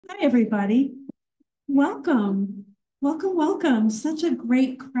Hi, everybody. Welcome. Welcome, welcome. Such a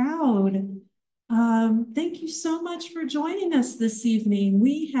great crowd. Thank you so much for joining us this evening.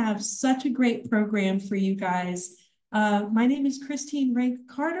 We have such a great program for you guys. My name is Christine Rank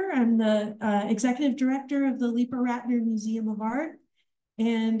Carter. I'm the Executive Director of the Lipa-Ratner Museum of Art.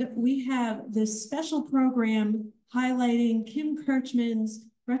 And we have this special program highlighting Kim Kirchman's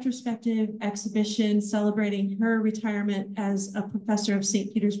retrospective exhibition celebrating her retirement as a professor of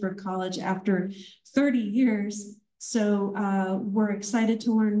St. Petersburg College after 30 years. So we're excited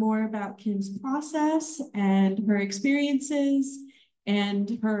to learn more about Kim's process and her experiences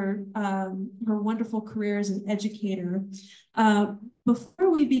and her wonderful career as an educator.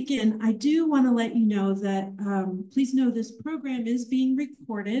 Before we begin, I do want to let you know that please know this program is being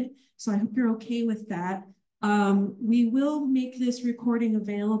recorded, so I hope you're okay with that. We will make this recording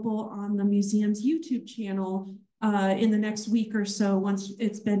available on the museum's YouTube channel in the next week or so once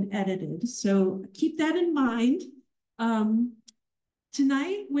it's been edited. So keep that in mind.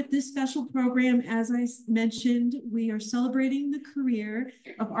 Tonight, with this special program, as I mentioned, we are celebrating the career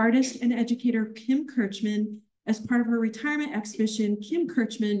of artist and educator Kim Kirchman as part of her retirement exhibition, Kim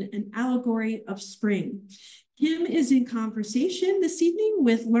Kirchman, An Allegory of Spring. Kim is in conversation this evening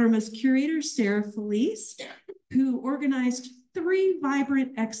with LRMA's curator, Sara Felice, who organized 3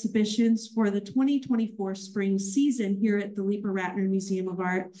 vibrant exhibitions for the 2024 spring season here at the Lipa-Ratner Museum of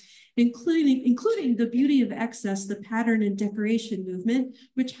Art, including The Beauty of Excess, the Pattern and Decoration Movement,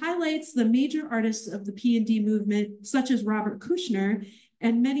 which highlights the major artists of the P&D movement, such as Robert Kushner,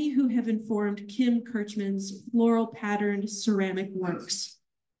 and many who have informed Kim Kirchman's floral patterned ceramic works.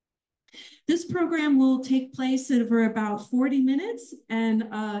 This program will take place over about 40 minutes and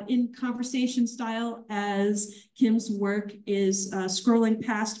in conversation style as Kim's work is scrolling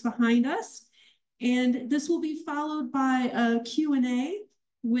past behind us. And this will be followed by a Q&A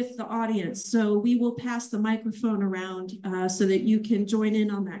with the audience. So we will pass the microphone around so that you can join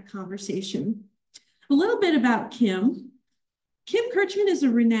in on that conversation. A little bit about Kim. Kim Kirchman is a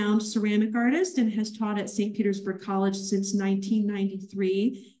renowned ceramic artist and has taught at St. Petersburg College since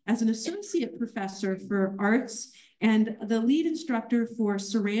 1993 as an associate professor for arts and the lead instructor for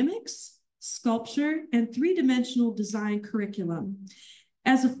ceramics, sculpture, and three-dimensional design curriculum.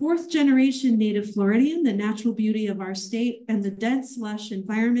 As a fourth-generation native Floridian, the natural beauty of our state and the dense, lush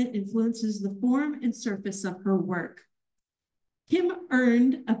environment influences the form and surface of her work. Kim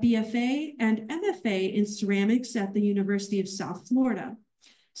earned a BFA and MFA in ceramics at the University of South Florida.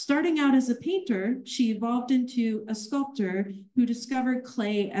 Starting out as a painter, she evolved into a sculptor who discovered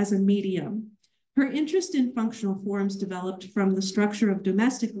clay as a medium. Her interest in functional forms developed from the structure of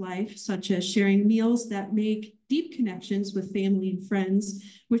domestic life, such as sharing meals that make deep connections with family and friends,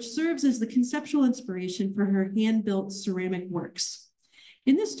 which serves as the conceptual inspiration for her hand-built ceramic works.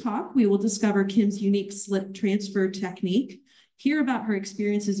 In this talk, we will discover Kim's unique slip transfer technique, hear about her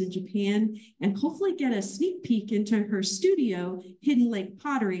experiences in Japan, and hopefully get a sneak peek into her studio, Hidden Lake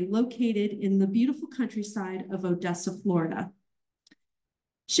Pottery, located in the beautiful countryside of Odessa, Florida.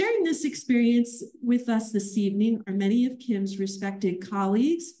 Sharing this experience with us this evening are many of Kim's respected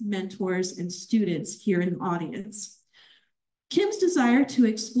colleagues, mentors, and students here in the audience. Kim's desire to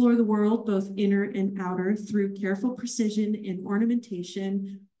explore the world, both inner and outer, through careful precision in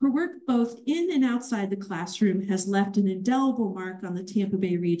ornamentation, her work both in and outside the classroom has left an indelible mark on the Tampa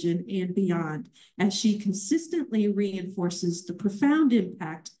Bay region and beyond, as she consistently reinforces the profound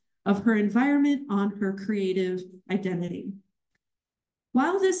impact of her environment on her creative identity.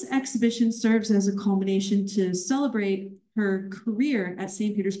 While this exhibition serves as a culmination to celebrate her career at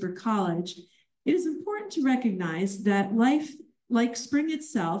St. Petersburg College, it is important to recognize that life, like spring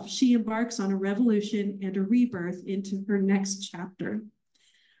itself, she embarks on a revolution and a rebirth into her next chapter.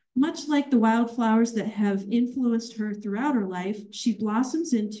 Much like the wildflowers that have influenced her throughout her life, she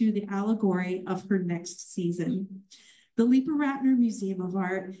blossoms into the allegory of her next season. The Lipa-Ratner Museum of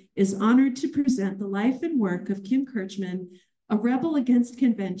Art is honored to present the life and work of Kim Kirchman, a rebel against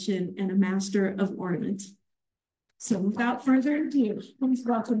convention and a master of ornament. So without further ado, please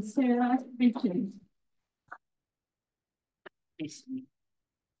welcome Sara and Kim.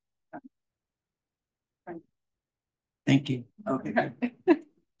 Thank you. Okay.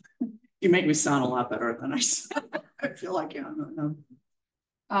 You make me sound a lot better than I sound. I feel like, yeah, I don't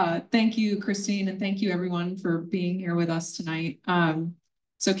know. Thank you, Christine, and thank you everyone for being here with us tonight.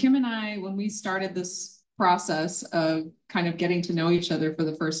 So Kim and I, when we started this process of kind of getting to know each other for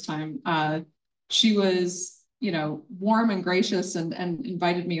the first time, she was, warm and gracious and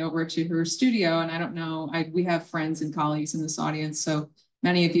invited me over to her studio. And I don't know, we have friends and colleagues in this audience, so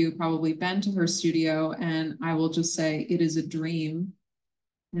many of you have probably been to her studio, and I will just say it is a dream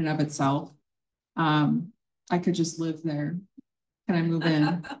in and of itself. I could just live there. Can I move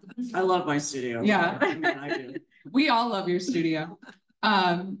in? I love my studio. Yeah. I mean, I do. We all love your studio.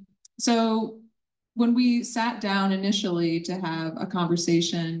 So when we sat down initially to have a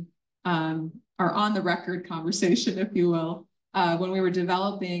conversation, or on the record conversation, if you will, when we were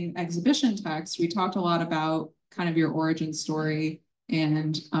developing exhibition text, we talked a lot about kind of your origin story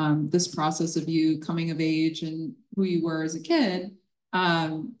and this process of you coming of age and who you were as a kid.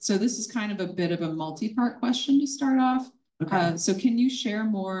 So this is kind of a bit of a multi-part question to start off. Okay. So can you share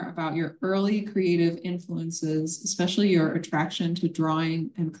more about your early creative influences, especially your attraction to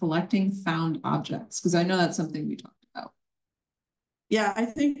drawing and collecting found objects? Because I know that's something we talked about. Yeah, I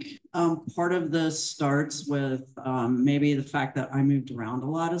think part of this starts with maybe the fact that I moved around a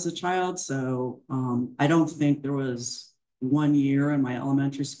lot as a child. So I don't think there was one year in my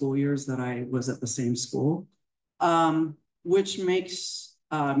elementary school years that I was at the same school, which makes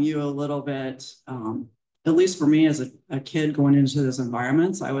you a little bit, at least for me as a kid going into those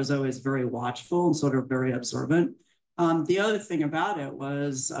environments, I was always very watchful and sort of very observant. The other thing about it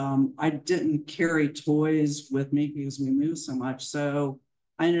was I didn't carry toys with me because we moved so much. So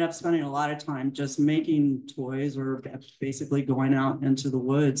I ended up spending a lot of time just making toys or basically going out into the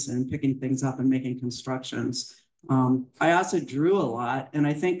woods and picking things up and making constructions. I also drew a lot. And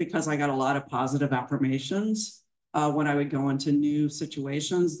I think because I got a lot of positive affirmations when I would go into new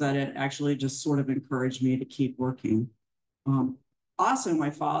situations, that it actually just sort of encouraged me to keep working. Also, my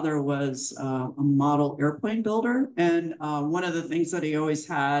father was a model airplane builder. And one of the things that he always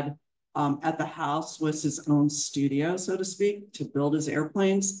had at the house was his own studio, so to speak, to build his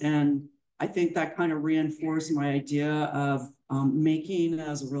airplanes. And I think that kind of reinforced my idea of making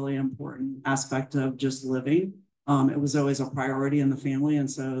as a really important aspect of just living. It was always a priority in the family. And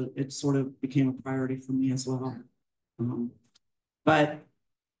so it sort of became a priority for me as well. But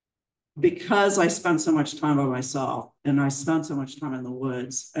because I spent so much time by myself and I spent so much time in the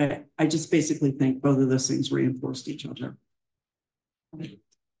woods, I just basically think both of those things reinforced each other.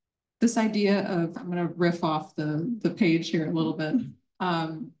 This idea of, I'm going to riff off the page here a little bit.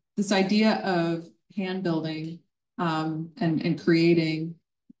 This idea of hand building and creating,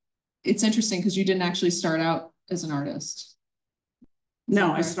 it's interesting because you didn't actually start out as an artist.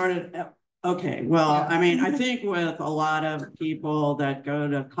 No, I started. Okay, well, yeah. I mean, I think with a lot of people that go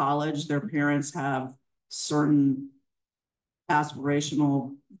to college, their parents have certain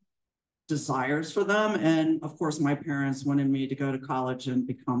aspirational desires for them. And of course, my parents wanted me to go to college and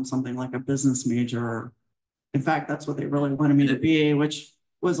become something like a business major. In fact, that's what they really wanted me to be, which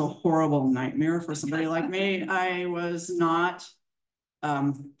was a horrible nightmare for somebody like me. I was not,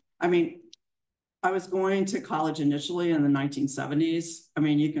 I mean, I was going to college initially in the 1970s. I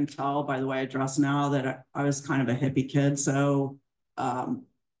mean, you can tell by the way I dress now that I was kind of a hippie kid. So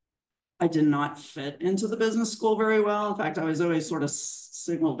I did not fit into the business school very well. In fact, I was always sort of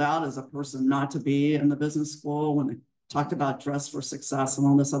signaled out as a person not to be in the business school when they talked about dress for success and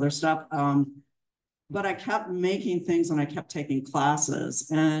all this other stuff. But I kept making things and I kept taking classes.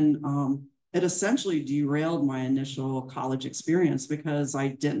 And it essentially derailed my initial college experience because I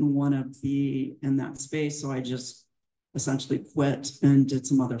didn't want to be in that space. So I just essentially quit and did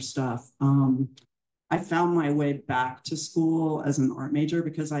some other stuff. I found my way back to school as an art major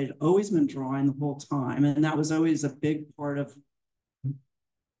because I'd always been drawing the whole time. And that was always a big part of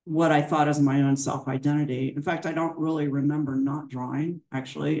what I thought as my own self-identity. In fact, I don't really remember not drawing,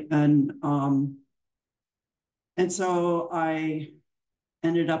 actually. And so I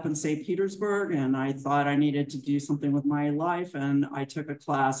ended up in St. Petersburg and I thought I needed to do something with my life. And I took a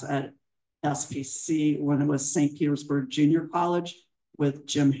class at SPC when it was St. Petersburg Junior College with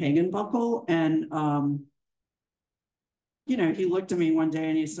Jim Hagenbuckle. And, you know, he looked at me one day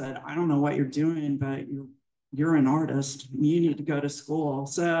and he said, I don't know what you're doing, but you're an artist. You need to go to school.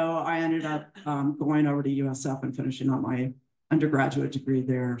 So I ended up going over to USF and finishing up my undergraduate degree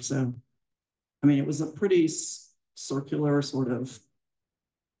there. So, I mean, it was a pretty circular sort of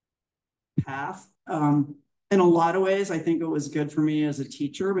path. In a lot of ways, I think it was good for me as a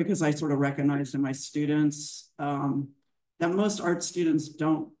teacher because I sort of recognized in my students that most art students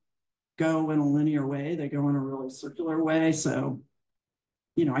don't go in a linear way. They go in a really circular way. So,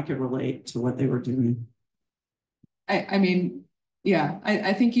 you know, I could relate to what they were doing. I mean, yeah,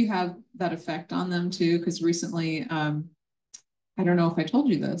 I think you have that effect on them too, because recently, I don't know if I told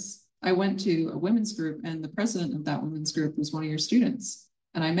you this, I went to a women's group and the president of that women's group was one of your students.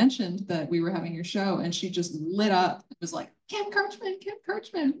 And I mentioned that we were having your show and she just lit up. It was like, Kim Kirchman, Kim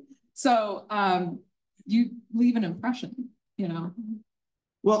Kirchman. So you leave an impression, you know?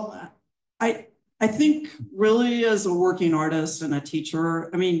 Well, I I think really as a working artist and a teacher,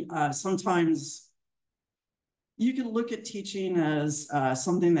 I mean, sometimes you can look at teaching as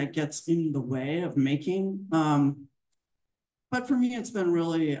something that gets in the way of making. But for me, it's been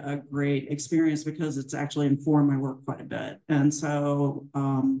really a great experience because it's actually informed my work quite a bit. And so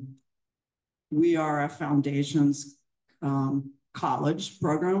we are a foundations college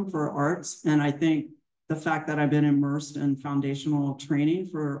program for arts. And I think the fact that I've been immersed in foundational training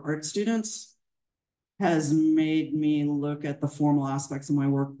for art students has made me look at the formal aspects of my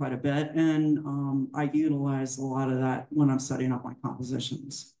work quite a bit. And I utilize a lot of that when I'm setting up my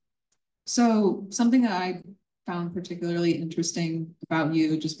compositions. So something that I found particularly interesting about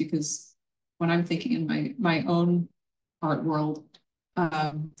you, just because when I'm thinking in my own art world,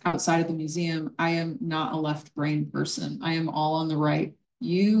 outside of the museum, I am not a left brain person. I am all on the right.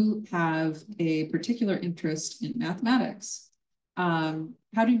 You have a particular interest in mathematics.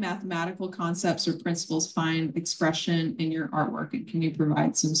 How do mathematical concepts or principles find expression in your artwork? And can you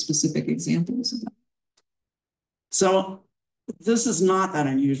provide some specific examples of that? So this is not that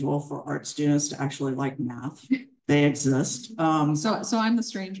unusual for art students to actually like math. They exist. So I'm the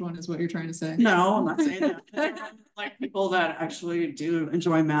strange one, is what you're trying to say. No, I'm not saying that. I like people that actually do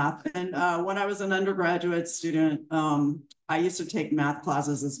enjoy math. And when I was an undergraduate student, I used to take math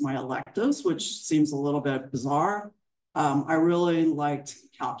classes as my electives, which seems a little bit bizarre. I really liked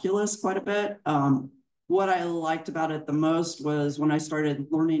calculus quite a bit. What I liked about it the most was when I started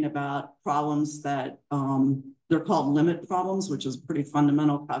learning about problems that they're called limit problems, which is a pretty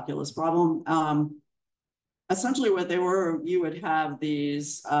fundamental calculus problem. Essentially what they were, you would have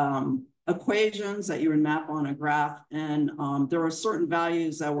these equations that you would map on a graph, and there were certain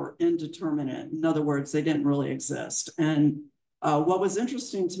values that were indeterminate. In other words, they didn't really exist. And what was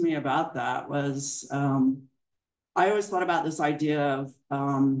interesting to me about that was I always thought about this idea of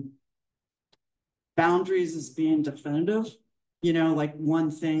boundaries as being definitive, you know, like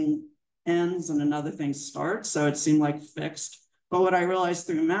one thing ends and another thing starts. So it seemed like fixed. But what I realized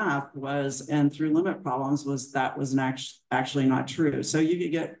through math was, and through limit problems, was that was actually not true. So you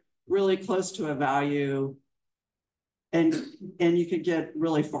could get really close to a value and you could get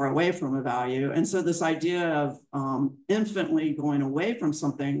really far away from a value. And so this idea of infinitely going away from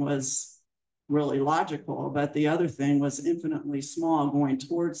something was really logical, but the other thing was infinitely small going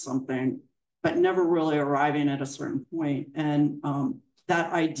towards something, but never really arriving at a certain point. And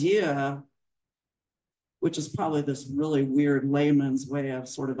that idea, which is probably this really weird layman's way of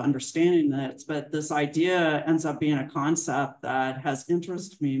sort of understanding this, but this idea ends up being a concept that has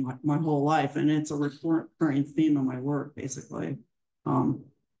interested me my whole life. And it's a recurring theme of my work, basically,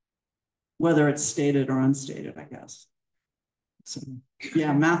 whether it's stated or unstated, I guess. So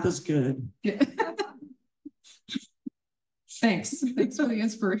yeah, math is good. Yeah. Thanks for the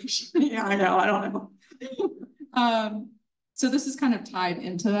inspiration. Yeah, I know, I don't know. So this is kind of tied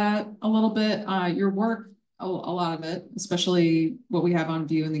into that a little bit. Your work, a lot of it, especially what we have on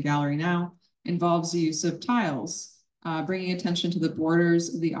view in the gallery now, involves the use of tiles, bringing attention to the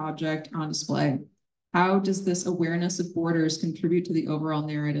borders of the object on display. How does this awareness of borders contribute to the overall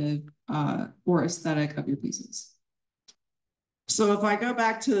narrative or aesthetic of your pieces? So if I go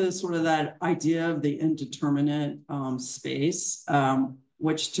back to sort of that idea of the indeterminate space,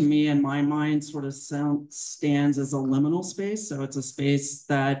 which to me in my mind sort of stands as a liminal space. So it's a space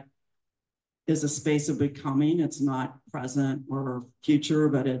that is a space of becoming. It's not present or future,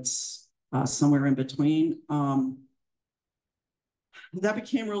 but it's somewhere in between. That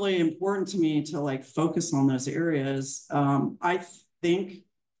became really important to me to like focus on those areas. I think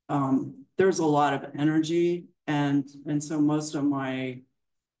there's a lot of energy, and so most of my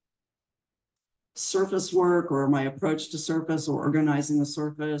surface work or my approach to surface or organizing the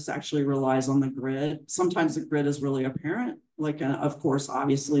surface actually relies on the grid. Sometimes the grid is really apparent, like of course,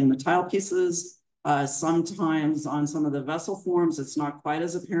 obviously in the tile pieces. Sometimes on some of the vessel forms, it's not quite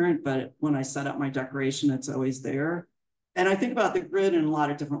as apparent, but when I set up my decoration, it's always there. And I think about the grid in a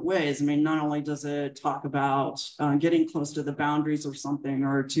lot of different ways. I mean, not only does it talk about getting close to the boundaries or something,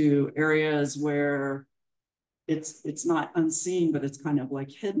 or to areas where it's not unseen, but it's kind of like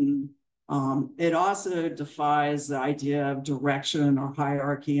hidden. It also defies the idea of direction or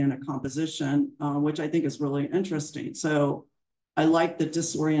hierarchy in a composition, which I think is really interesting. So I like the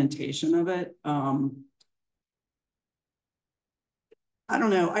disorientation of it. I don't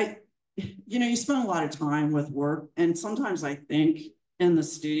know. You spend a lot of time with work, and sometimes I think in the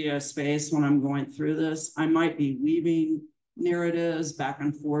studio space when I'm going through this, I might be weaving narratives back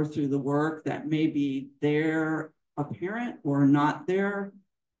and forth through the work that may be there, apparent, or not there.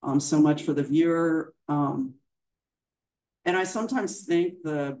 So much for the viewer. And I sometimes think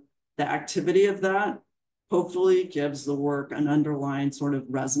that the activity of that hopefully gives the work an underlying sort of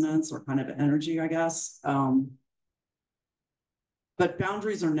resonance or kind of energy, I guess. But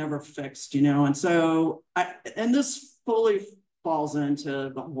boundaries are never fixed, you know, and so and this fully falls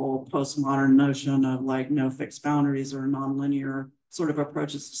into the whole postmodern notion of like no fixed boundaries or nonlinear sort of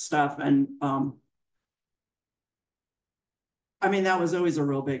approaches to stuff. And I mean, that was always a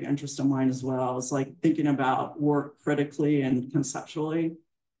real big interest of mine as well. It's like thinking about work critically and conceptually.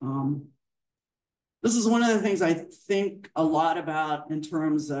 This is one of the things I think a lot about in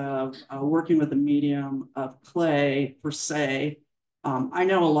terms of working with the medium of clay per se. I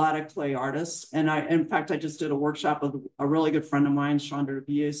know a lot of clay artists, and in fact, I just did a workshop with a really good friend of mine, Chandra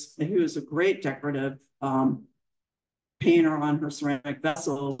Buse, who is a great decorative painter on her ceramic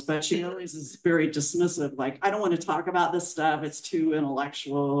vessels, but she always is very dismissive. Like, I don't want to talk about this stuff. It's too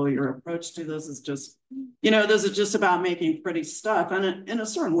intellectual. Your approach to this is just, you know, this is just about making pretty stuff. And in a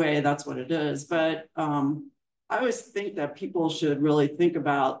certain way, that's what it is. But I always think that people should really think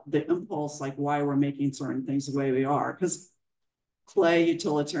about the impulse, like why we're making certain things the way we are. Because clay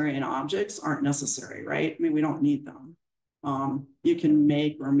utilitarian objects aren't necessary, right? I mean, we don't need them. You can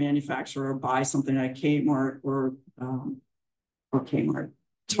make or manufacture or buy something at Kmart or Kmart,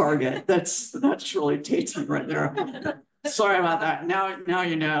 Target. That's really tasty right there. Sorry about that. Now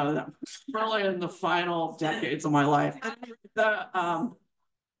you know that really in the final decades of my life.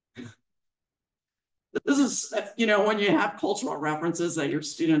 This is, you know, when you have cultural references that your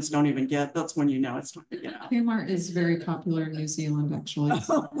students don't even get, that's when you know it's time to get out. Kmart is very popular in New Zealand, actually.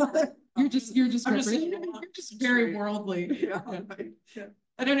 So. You're just very worldly. Yeah. Yeah.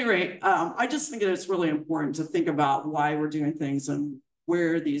 At any rate, I just think that it's really important to think about why we're doing things and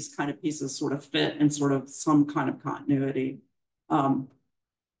where these kind of pieces sort of fit in sort of some kind of continuity.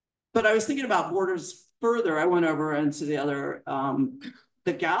 But I was thinking about borders further. I went over into the other,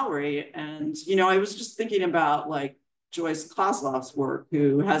 the gallery, and, you know, I was just thinking about like Joyce Kozlov's work,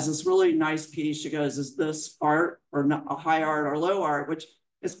 who has this really nice piece. She goes, is this art or not, a high art or low art, which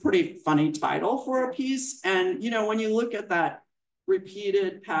is pretty funny title for a piece. And, you know, when you look at that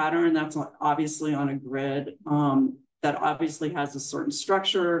repeated pattern that's obviously on a grid, that obviously has a certain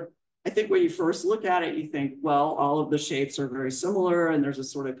structure, I think when you first look at it, you think, well, all of the shapes are very similar and there's a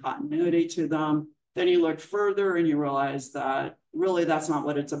sort of continuity to them. Then you look further and you realize that really that's not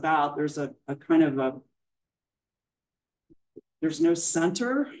what it's about. There's a kind of there's no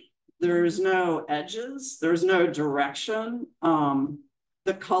center, there's no edges, there's no direction.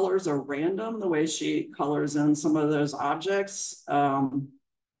 The colors are random, the way she colors in some of those objects. I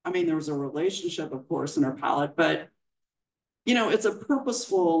mean, there was a relationship, of course, in her palette, but, you know, it's a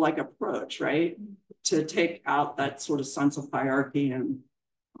purposeful like approach, right? To take out that sort of sense of hierarchy and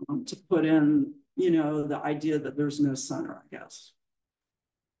to put in, you know, the idea that there's no center, I guess.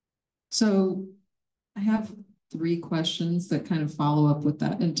 So I have 3 questions that kind of follow up with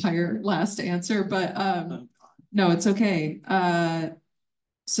that entire last answer, but no, it's okay.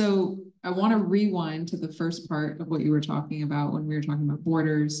 So I want to rewind to the first part of what you were talking about when we were talking about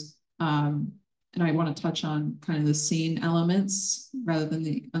borders. And I want to touch on kind of the seen elements rather than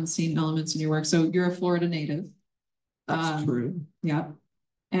the unseen elements in your work. So you're a Florida native. That's true. Yeah.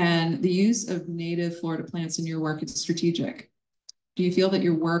 And the use of native Florida plants in your work is strategic. Do you feel that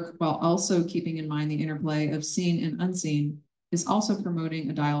your work, while also keeping in mind the interplay of seen and unseen, is also promoting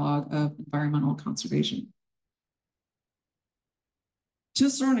a dialogue of environmental conservation? To a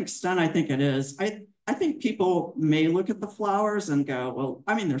certain extent, I think it is. I think people may look at the flowers and go, well,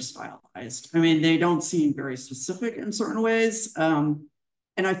 I mean, they're stylized. I mean, they don't seem very specific in certain ways.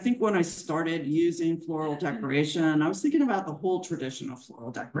 And I think when I started using floral decoration, I was thinking about the whole tradition of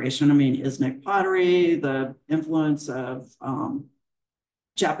floral decoration. I mean, Iznik pottery, the influence of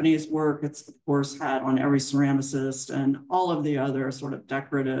Japanese work, it's of course had on every ceramicist, and all of the other sort of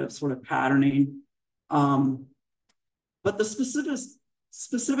decorative sort of patterning. But the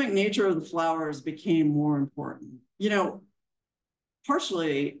specific nature of the flowers became more important. You know,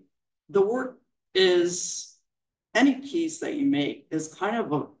 partially the work is, any piece that you make is kind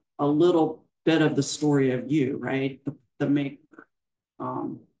of a little bit of the story of you, right? The maker.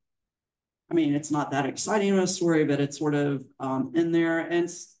 I mean, it's not that exciting of a story, but it's sort of in there.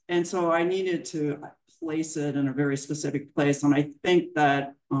 And so I needed to place it in a very specific place. And I think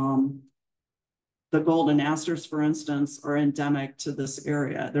that the golden asters, for instance, are endemic to this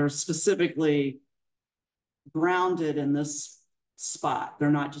area. They're specifically grounded in this spot.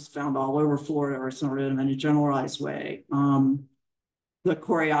 They're not just found all over Florida or sort of in a generalized way. The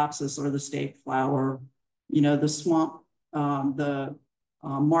coreopsis, or the state flower, you know, the swamp, the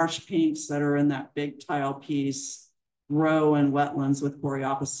marsh pinks that are in that big tile piece grow in wetlands with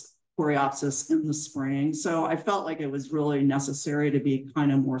coreopsis coreopsis in the spring. So I felt like it was really necessary to be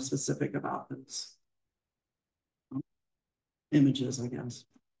kind of more specific about those images, I guess.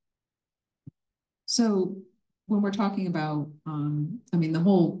 So when we're talking about, I mean, the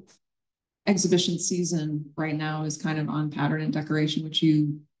whole exhibition season right now is kind of on pattern and decoration, which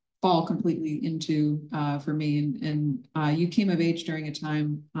you fall completely into for me. And you came of age during a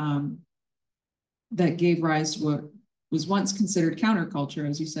time that gave rise to what was once considered counterculture.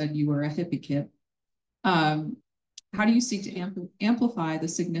 As you said, you were a hippie kid. How do you seek to amplify the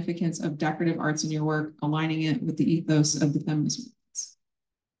significance of decorative arts in your work, aligning it with the ethos of the feminist movements?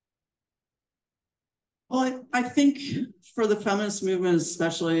 Well, I think for the feminist movement,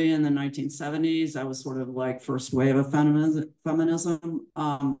 especially in the 1970s, that was sort of like first wave of feminism.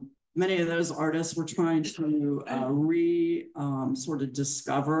 Many of those artists were trying to sort of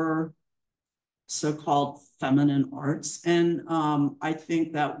discover so-called feminine arts. And I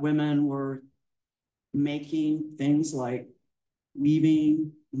think that women were making things like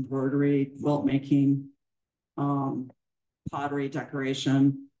weaving, embroidery, quilt making, pottery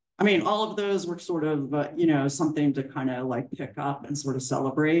decoration. I mean, all of those were sort of, something to kind of like pick up and sort of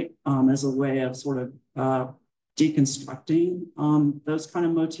celebrate as a way of sort of deconstructing those kind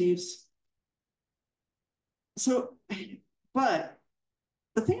of motifs. So, but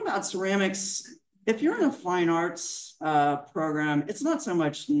the thing about ceramics, if you're in a fine arts program, it's not so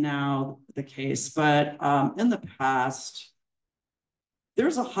much now the case, but in the past,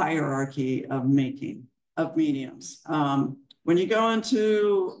 there's a hierarchy of making, of mediums. When you go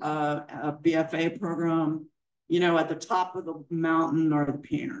into a BFA program, at the top of the mountain are the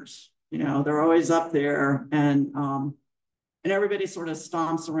painters. They're always up there, and everybody sort of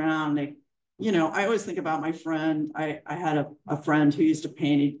stomps around. I always think about my friend. I had a friend who used to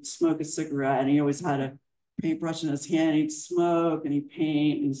paint. He'd smoke a cigarette, and he always had a paintbrush in his hand. He'd smoke and he'd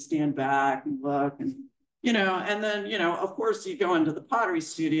paint and he'd stand back and look, and and then, of course, you go into the pottery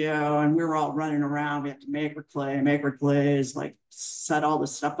studio and we were all running around. We have to make our clays, like set all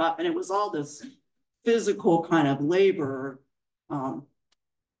this stuff up. And it was all this physical kind of labor.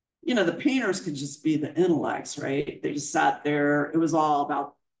 The painters could just be the intellects, right? They just sat there. It was all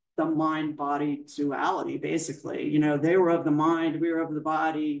about the mind-body duality, basically. They were of the mind, we were of the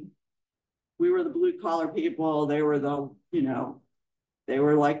body. We were the blue-collar people. They were they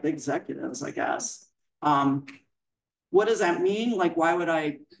were like the executives, I guess. What does that mean? Like, why would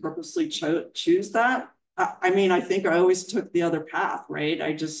I purposely choose that? I mean, I think I always took the other path, right?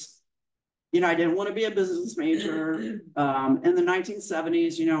 I just, I didn't want to be a business major. In the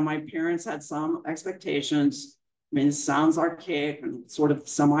 1970s, my parents had some expectations. I mean, it sounds archaic and sort of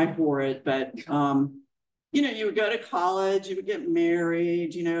semi-horrid, but, you would go to college, you would get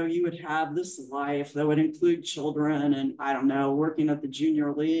married, you would have this life that would include children and, I don't know, working at the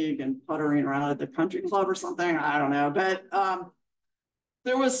junior league and puttering around at the country club or something. I don't know. But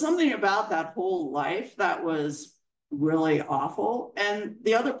there was something about that whole life that was really awful. And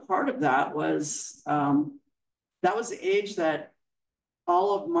the other part of that was the age that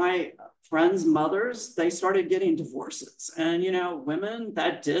all of my friends' mothers, they started getting divorces. And, women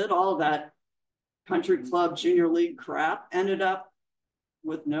that did all that country club, junior league crap ended up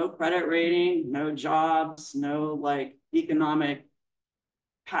with no credit rating, no jobs, no like economic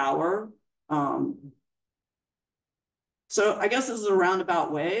power. So I guess this is a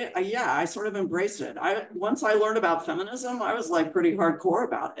roundabout way. I sort of embraced it. Once I learned about feminism, I was like pretty hardcore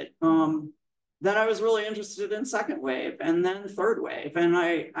about it. Then I was really interested in second wave and then third wave. And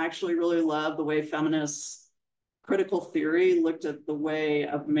I actually really love the way feminists critical theory looked at the way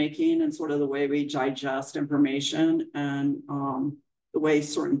of making and sort of the way we digest information and the way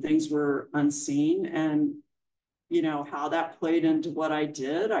certain things were unseen and, how that played into what I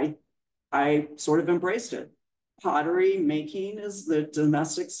did. I sort of embraced it. Pottery making is the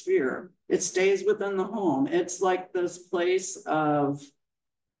domestic sphere. It stays within the home. It's like this place of,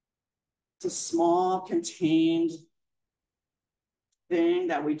 it's a small contained thing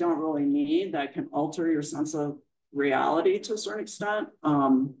that we don't really need that can alter your sense of reality to a certain extent.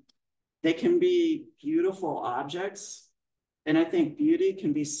 They can be beautiful objects. And I think beauty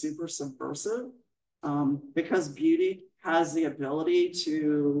can be super subversive because beauty has the ability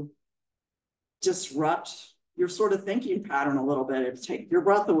to disrupt your sort of thinking pattern a little bit. It take your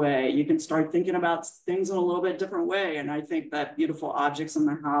breath away. You can start thinking about things in a little bit different way. And I think that beautiful objects in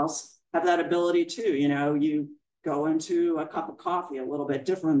the house have that ability too. You go into a cup of coffee a little bit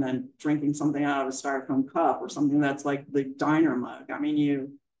different than drinking something out of a styrofoam cup or something that's like the diner mug. I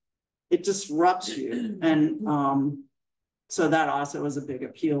mean, it disrupts you. And so that also was a big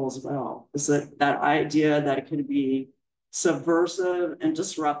appeal as well, is that idea that it could be subversive and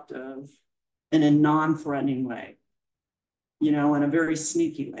disruptive in a non-threatening way, you know, in a very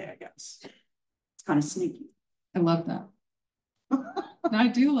sneaky way, I guess. It's kind of sneaky. I love that. I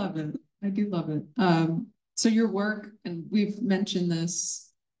do love it. I do love it. So your work, and we've mentioned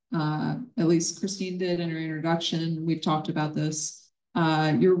this, at least Christine did in her introduction, we've talked about this.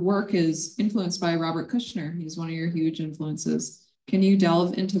 Your work is influenced by Robert Kushner. He's one of your huge influences. Can you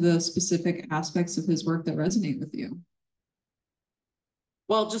delve into the specific aspects of his work that resonate with you?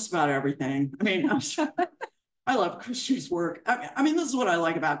 Well, just about everything. I mean, I love Kushner's work. I mean, this is what I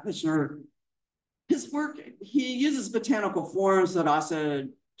like about Kushner. His work, he uses botanical forms, but also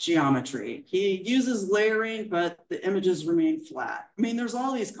geometry. He uses layering, but the images remain flat. I mean, there's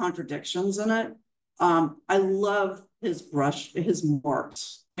all these contradictions in it. I love his brush, his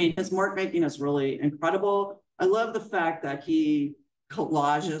marks. I mean, his mark making is really incredible. I love the fact that he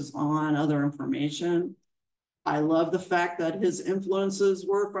collages on other information. I love the fact that his influences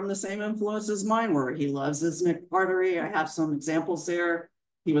were from the same influences mine were. He loves his Nick Cartery. I have some examples there.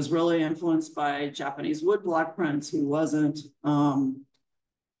 He was really influenced by Japanese woodblock prints. He wasn't,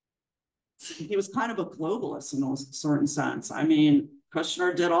 he was kind of a globalist in a certain sense. I mean,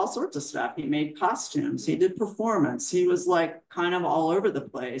 Kushner did all sorts of stuff. He made costumes, he did performance. He was like kind of all over the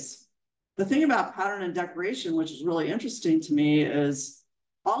place. The thing about pattern and decoration, which is really interesting to me, is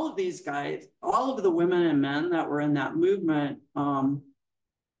all of these guys, all of the women and men that were in that movement,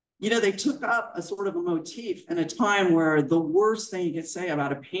 you know, they took up a sort of a motif in a time where the worst thing you could say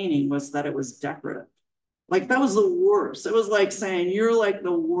about a painting was that it was decorative. Like, that was the worst. It was like saying, you're like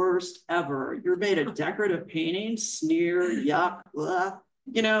the worst ever. You're made a decorative painting, sneer, yuck, blah.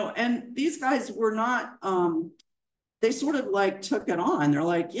 You know, and these guys were not, they sort of like took it on. They're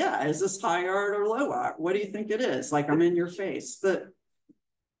like, yeah, is this high art or low art? What do you think it is? Like, I'm in your face. The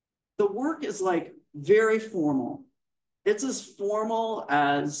work is like very formal. It's as formal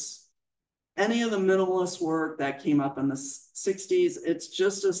as any of the minimalist work that came up in the 60s. It's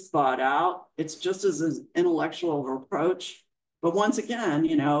just as thought out. It's just as an intellectual approach. But once again,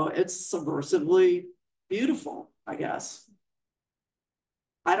 you know, it's subversively beautiful, I guess.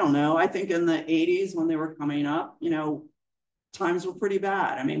 I don't know. I think in the 80s when they were coming up, you know, times were pretty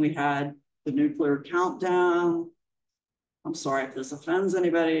bad. I mean, we had the nuclear countdown. I'm sorry if this offends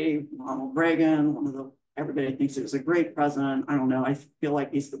anybody. Ronald Reagan, everybody thinks he was a great president. I don't know. I feel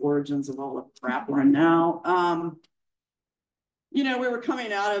like he's the origins of all the crap we're in now. You know, we were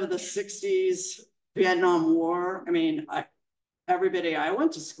coming out of the 60s, Vietnam War. I mean, everybody I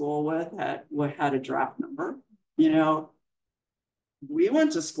went to school with had a draft number. You know, we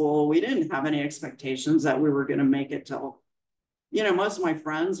went to school. We didn't have any expectations that we were going to make it till, you know, most of my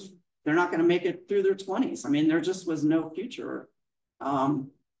friends, they're not going to make it through their 20s. I mean, there just was no future.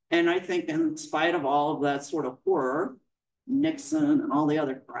 And I think in spite of all of that sort of horror, Nixon and all the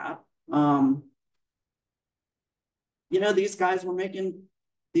other crap, you know, these guys were making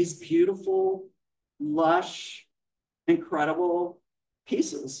these beautiful, lush, incredible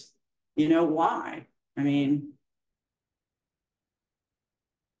pieces. You know why? I mean,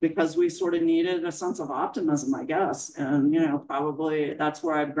 because we sort of needed a sense of optimism, I guess. And, you know, probably that's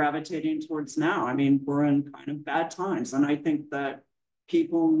where I'm gravitating towards now. I mean, we're in kind of bad times. And I think that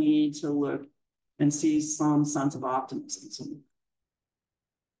people need to look and see some sense of optimism.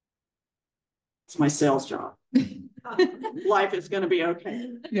 It's my sales job. Life is going to be okay.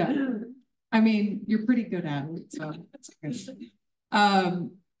 Yeah. I mean, you're pretty good at it. So that's good. So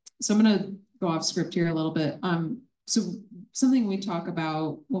I'm going to go off script here a little bit. So something we talk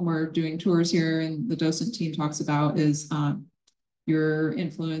about when we're doing tours here and the docent team talks about is your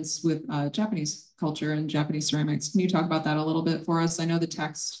influence with Japanese culture and Japanese ceramics. Can you talk about that a little bit for us? I know the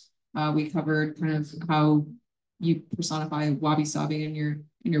text we covered kind of how you personify wabi-sabi in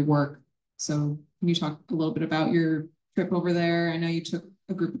your work. So can you talk a little bit about your trip over there? I know you took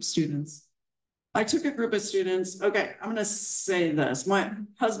a group of students. I took a group of students. Okay, I'm going to say this. My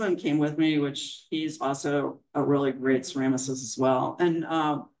husband came with me, which he's also a really great ceramicist as well. And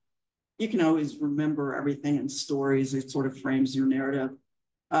you can always remember everything in stories. It sort of frames your narrative.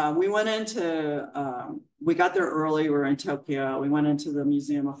 We went into, we got there early. We were in Tokyo. We went into the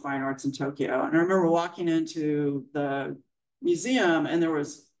Museum of Fine Arts in Tokyo. And I remember walking into the museum and there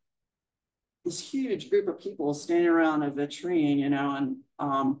was this huge group of people standing around a vitrine, you know,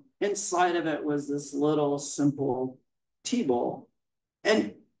 and inside of it was this little simple tea bowl.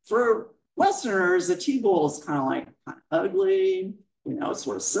 And for Westerners, the tea bowl is kind of ugly, you know, it's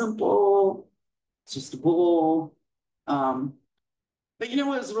sort of simple. It's just a bowl. But you know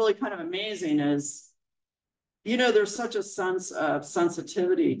what was really kind of amazing is, you know, there's such a sense of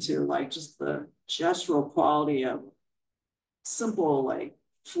sensitivity to like just the gestural quality of simple like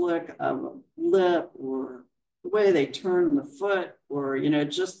flick of a lip, or the way they turned the foot, or, you know,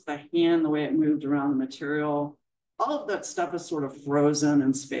 just the hand, the way it moved around the material, all of that stuff is sort of frozen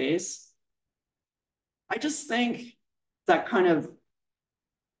in space. I just think that kind of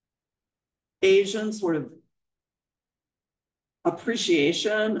Asian sort of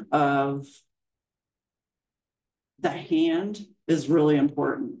appreciation of the hand is really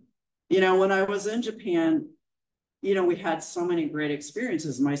important. You know, when I was in Japan, you know, we had so many great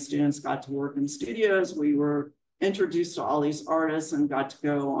experiences. My students got to work in studios. We were introduced to all these artists and got to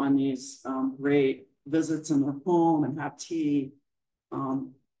go on these great visits in their home and have tea.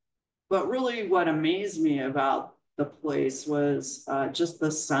 But really what amazed me about the place was just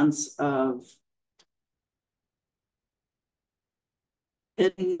the sense of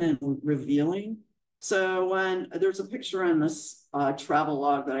hidden and revealing. So when there's a picture in this travel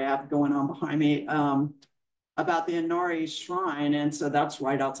log that I have going on behind me about the Inari Shrine, and so that's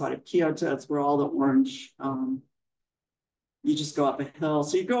right outside of Kyoto. It's where all the orange, you just go up a hill.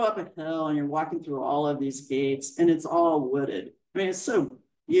 So you go up a hill and you're walking through all of these gates, and it's all wooded. I mean, it's so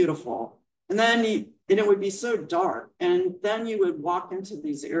beautiful. And then and it would be so dark. And then you would walk into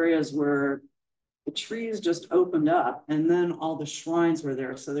these areas where the trees just opened up, and then all the shrines were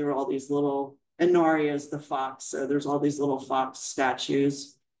there. So there were all these little, Inari is the fox. So there's all these little fox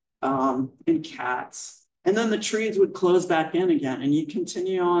statues and cats. And then the trees would close back in again, and you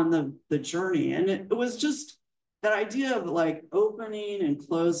continue on the journey. And it was just that idea of like opening and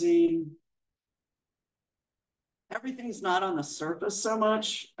closing. Everything's not on the surface so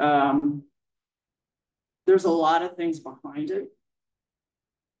much. There's a lot of things behind it.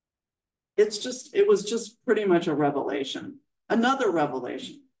 It was just pretty much a revelation. Another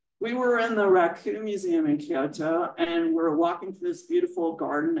revelation. We were in the Raccoon Museum in Kyoto, and we're walking through this beautiful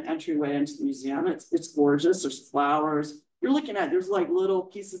garden entryway into the museum. It's gorgeous. There's flowers. You're looking at, there's like little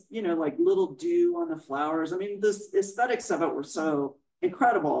pieces, you know, like little dew on the flowers. I mean, the aesthetics of it were so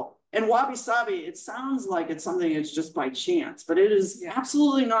incredible. And wabi-sabi, it sounds like it's something that's just by chance, but it is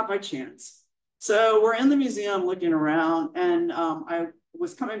absolutely not by chance. So we're in the museum looking around, and I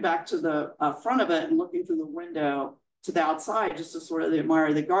was coming back to the front of it and looking through the window to the outside just to sort of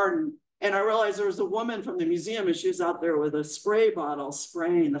admire the garden. And I realized there was a woman from the museum, and she was out there with a spray bottle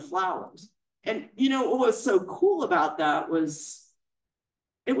spraying the flowers. And, you know, what was so cool about that was,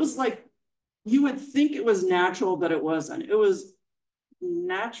 it was like, you would think it was natural, but it wasn't. It was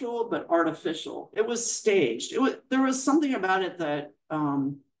natural, but artificial. It was staged. There was something about it that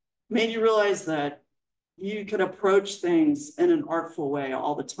made you realize that you could approach things in an artful way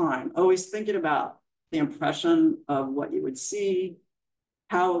all the time, always thinking about the impression of what you would see,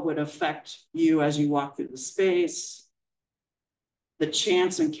 how it would affect you as you walk through the space, the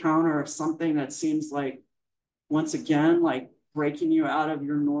chance encounter of something that seems like, once again, like breaking you out of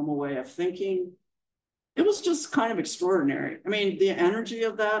your normal way of thinking. It was just kind of extraordinary. I mean, the energy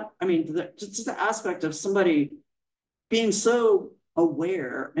of that, I mean, just the aspect of somebody being so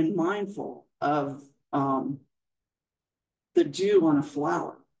aware and mindful of the dew on a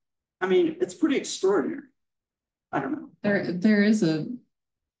flower. I mean, it's pretty extraordinary. I don't know. There is a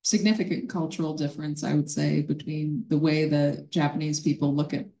significant cultural difference, I would say, between the way that Japanese people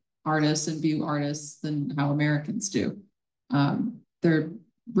look at artists and view artists than how Americans do. They're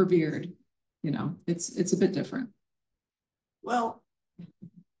revered, you know, it's a bit different. Well,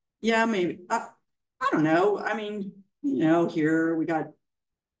 yeah, maybe. I don't know. I mean, you know, here we got,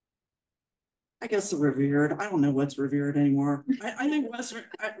 I guess, revered. I don't know what's revered anymore. I think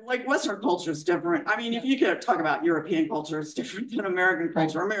Western culture is different. I mean, if you could talk about European culture, it's different than American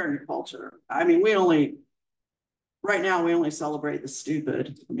culture. American culture. I mean, right now, we only celebrate the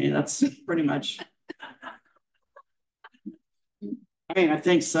stupid. I mean, that's pretty much. I mean, I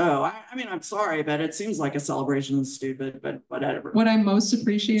think so. I mean, I'm sorry, but it seems like a celebration of stupid, but whatever. What I most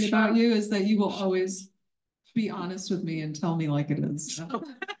appreciate about you is that you will always be honest with me and tell me like it is. So.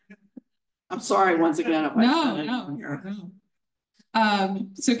 I'm sorry once again. If No.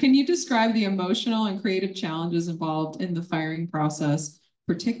 So can you describe the emotional and creative challenges involved in the firing process,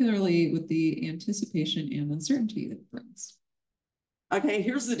 particularly with the anticipation and uncertainty that it brings? Okay,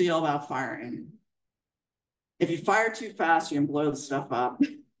 here's the deal about firing. If you fire too fast, you can blow the stuff up.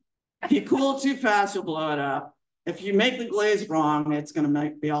 If you cool too fast, you'll blow it up. If you make the glaze wrong, it's going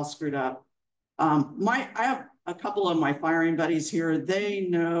to be all screwed up. I have a couple of my firing buddies here. They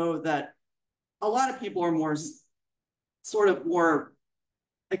know that a lot of people are more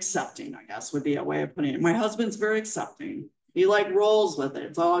accepting, I guess, would be a way of putting it. My husband's very accepting. He like rolls with it.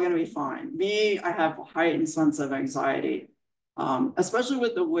 It's all going to be fine. Me, I have a heightened sense of anxiety. Especially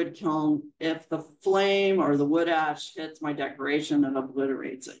with the wood kiln, if the flame or the wood ash hits my decoration, it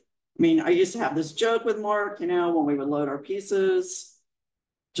obliterates it. I mean, I used to have this joke with Mark, you know, when we would load our pieces.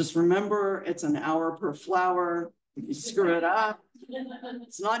 Just remember, it's an hour per flower. If you screw it up,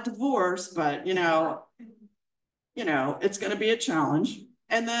 it's not divorce, but you know, it's going to be a challenge.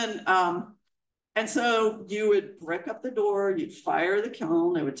 And then, and so you would brick up the door, you'd fire the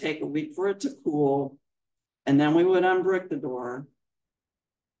kiln. It would take a week for it to cool. And then we would unbrick the door.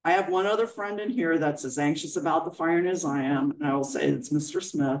 I have one other friend in here that's as anxious about the firing as I am. And I will say it's Mr.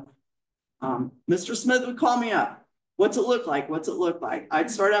 Smith. Mr. Smith would call me up. What's it look like? What's it look like? I'd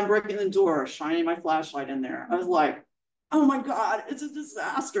start unbricking the door, shining my flashlight in there. I was like, oh my God, it's a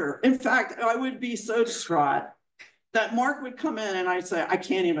disaster. In fact, I would be so distraught that Mark would come in and I'd say, I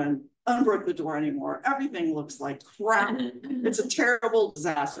can't even unbrick the door anymore. Everything looks like crap. It's a terrible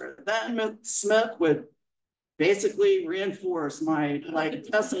disaster. Then Smith would basically reinforce my like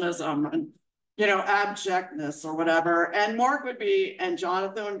pessimism and, you know, abjectness or whatever. And Mark would be, and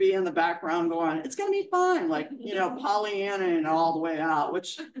Jonathan would be in the background going, it's going to be fine. Like, you know, Pollyanna and all the way out,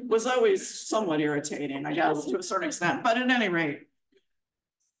 which was always somewhat irritating, I guess, to a certain extent. But at any rate,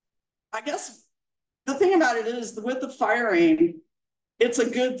 I guess the thing about it is with the firing, it's a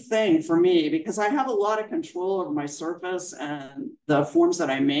good thing for me because I have a lot of control over my surface and the forms that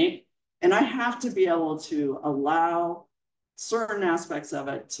I make. And I have to be able to allow certain aspects of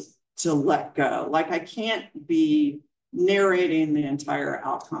it to let go. Like I can't be narrating the entire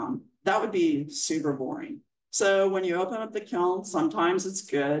outcome. That would be super boring. So when you open up the kiln, sometimes it's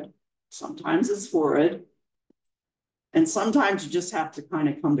good, sometimes it's horrid. And sometimes you just have to kind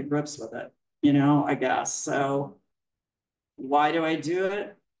of come to grips with it, you know, I guess. So why do I do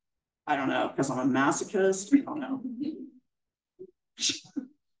it? I don't know, because I'm a masochist. I don't know.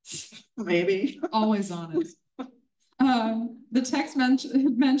 Maybe. Always honest. The text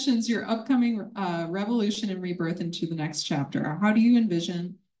mentions your upcoming revolution and rebirth into the next chapter. How do you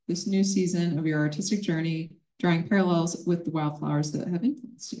envision this new season of your artistic journey, drawing parallels with the wildflowers that have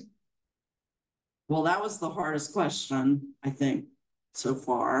influenced you? Well, that was the hardest question, I think, so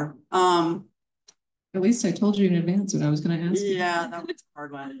far. At least I told you in advance what I was going to ask. Yeah, that was a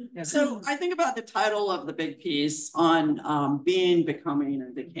hard one. Yeah. So I think about the title of the big piece on being, becoming,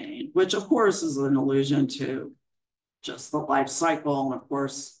 and decaying, which of course is an allusion to just the life cycle. And of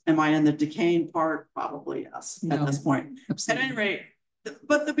course, am I in the decaying part? Probably yes, at this point. Absolutely. At any rate,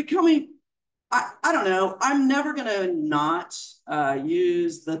 but the becoming, I don't know. I'm never going to not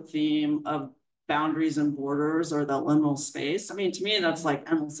use the theme of boundaries and borders or the liminal space. I mean, to me, that's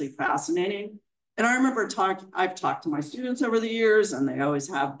like endlessly fascinating. And I remember I've talked to my students over the years, and they always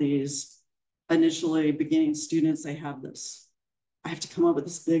have these initially beginning students, they have this, I have to come up with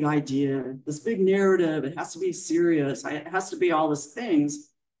this big idea, this big narrative. It has to be serious. It has to be all these things.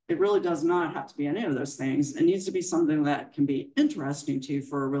 It really does not have to be any of those things. It needs to be something that can be interesting to you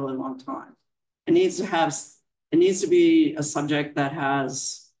for a really long time. It needs to be a subject that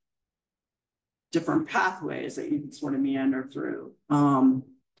has different pathways that you can sort of meander through.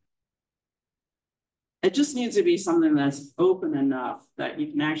 It just needs to be something that's open enough that you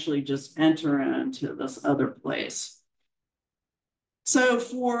can actually just enter into this other place. So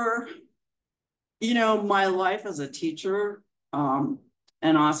for, you know, my life as a teacher, and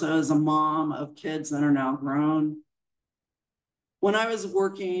also as a mom of kids that are now grown, when I was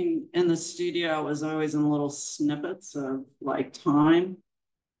working in the studio, I was always in little snippets of like time.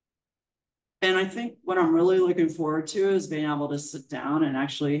 And I think what I'm really looking forward to is being able to sit down and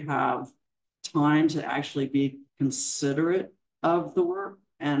actually have time to actually be considerate of the work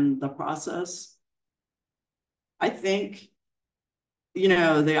and the process. I think, you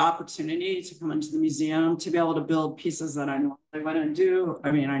know, the opportunity to come into the museum, to be able to build pieces that I normally wouldn't do.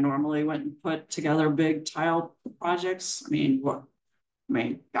 I mean, I normally wouldn't put together big tile projects. I mean,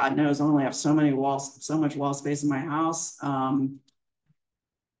 God knows I only have so many walls, so much wall space in my house. I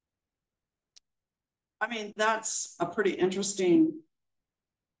mean, that's a pretty interesting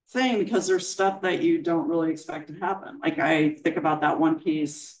thing because there's stuff that you don't really expect to happen. Like I think about that one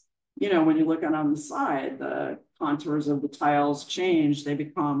piece, you know, when you look at on the side, the contours of the tiles change, they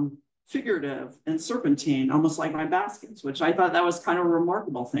become figurative and serpentine, almost like my baskets, which I thought that was kind of a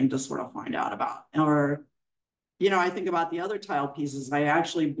remarkable thing to sort of find out about. Or, you know, I think about the other tile pieces, I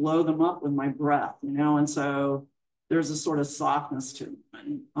actually blow them up with my breath, you know, and so there's a sort of softness to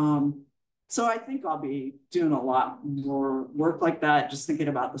them. And, so I think I'll be doing a lot more work like that, just thinking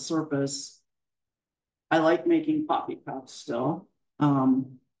about the surface. I like making coffee cups still. I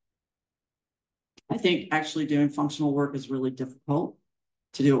think actually doing functional work is really difficult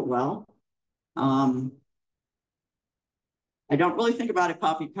to do it well. I don't really think about a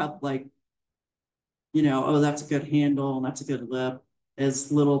coffee cup like, you know, oh, that's a good handle and that's a good lip,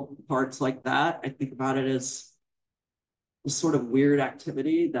 as little parts like that. I think about it as a sort of weird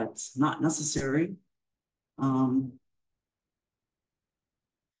activity that's not necessary. I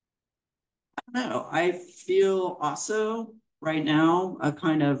don't know. I feel also right now a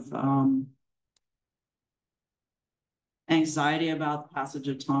kind of anxiety about the passage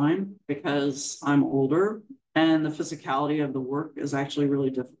of time because I'm older and the physicality of the work is actually really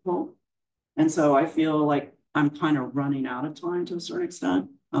difficult. And so I feel like I'm kind of running out of time to a certain extent.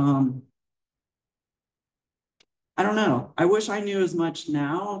 I don't know. I wish I knew as much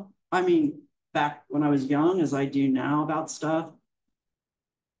now. I mean, back when I was young as I do now about stuff.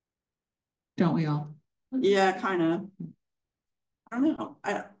 Don't we all? Yeah, kind of. I don't know.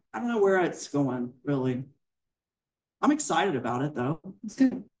 I don't know where it's going, really. I'm excited about it though. It's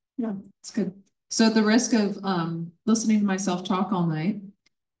good. Yeah, it's good. So at the risk of listening to myself talk all night,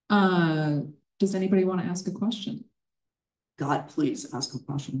 does anybody want to ask a question? God, please ask a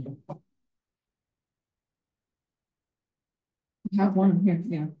question. We have one here,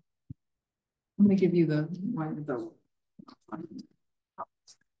 yeah. I'm gonna give you the wire.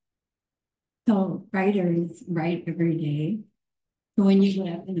 So writers write every day. So when you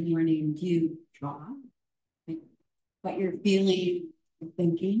get up in the morning, do you draw like what you're feeling or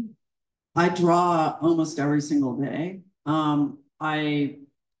thinking? I draw almost every single day. I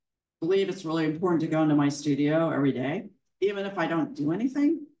believe it's really important to go into my studio every day. Even if I don't do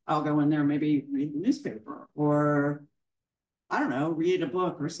anything, I'll go in there, maybe read the newspaper or I don't know, read a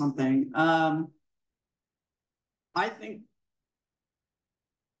book or something. I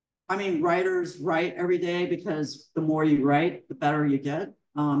mean, writers write every day because the more you write, the better you get.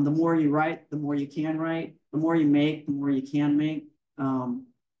 The more you write, the more you can write. The more you make, the more you can make.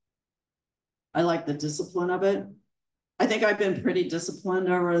 I like the discipline of it. I think I've been pretty disciplined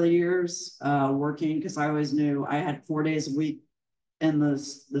over the years working because I always knew I had 4 days a week in the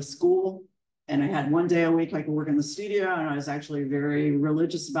school and I had 1 day a week I could work in the studio, and I was actually very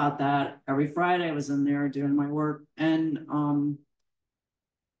religious about that. Every Friday I was in there doing my work, and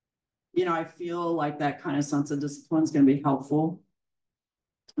you know, I feel like that kind of sense of discipline is going to be helpful.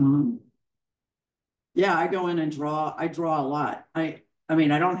 Yeah, I go in and draw. I draw a lot. I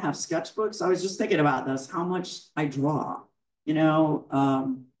mean, I don't have sketchbooks. I was just thinking about this, how much I draw, you know.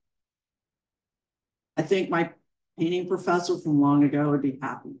 I think my painting professor from long ago would be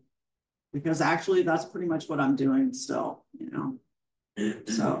happy because actually that's pretty much what I'm doing still, you know.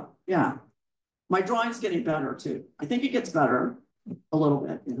 So yeah, my drawing's getting better too. I think it gets better a little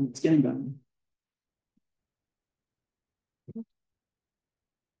bit, you know, it's getting better.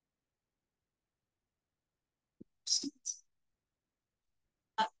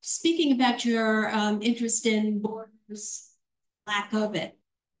 Speaking about your interest in borders, lack of it,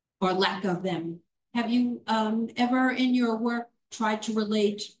 or lack of them, have you ever in your work tried to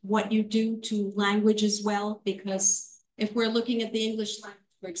relate what you do to language as well? Because if we're looking at the English language,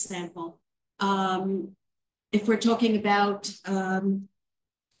 for example, if we're talking about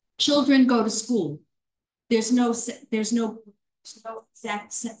children go to school, there's no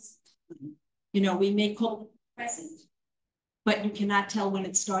exact sense. You know, we may call it present, but you cannot tell when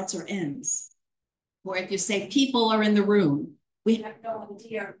it starts or ends. Or if you say people are in the room, we have no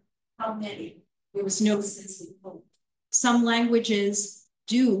idea how many. There was no sense of hope. Some languages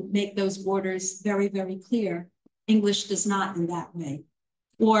do make those borders very, very clear. English does not in that way.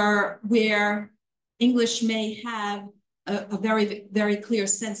 Or where English may have a very, very clear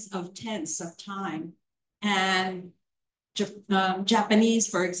sense of tense, of time. And Japanese,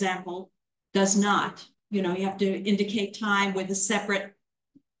 for example, does not. You know, you have to indicate time with a separate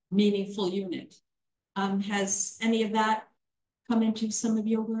meaningful unit. Has any of that come into some of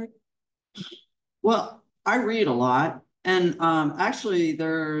your work? Well, I read a lot, and actually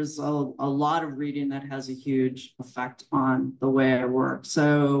there's a lot of reading that has a huge effect on the way I work.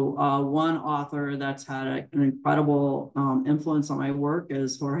 So one author that's had an incredible influence on my work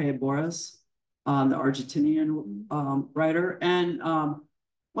is Jorge Borges, the Argentinian writer. And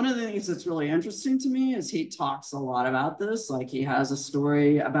one of the things that's really interesting to me is he talks a lot about this. Like he has a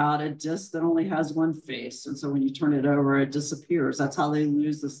story about a disc that only has one face. And so when you turn it over, it disappears. That's how they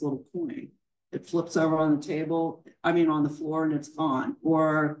lose this little coin. It flips over on the table, I mean, on the floor, and it's gone.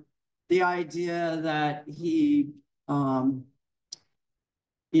 Or the idea that he, you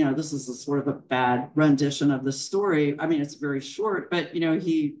know, this is a sort of a bad rendition of the story. I mean, it's very short, but, you know,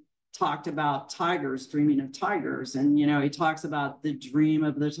 he talked about tigers, dreaming of tigers. And, you know, he talks about the dream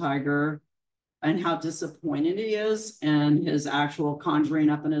of the tiger and how disappointed he is and his actual conjuring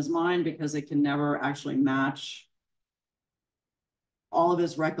up in his mind because it can never actually match all of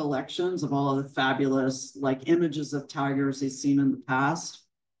his recollections of all of the fabulous like images of tigers he's seen in the past.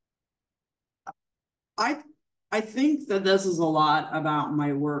 I think that this is a lot about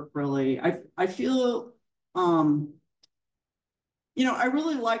my work, really. I feel, you know, I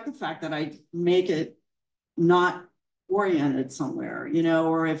really like the fact that I make it not oriented somewhere, you know,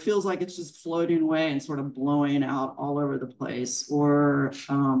 or it feels like it's just floating away and sort of blowing out all over the place. Or,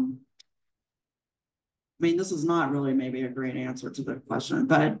 I mean, this is not really maybe a great answer to the question,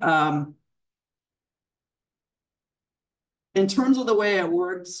 but in terms of the way it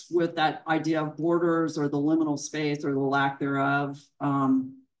works with that idea of borders or the liminal space or the lack thereof,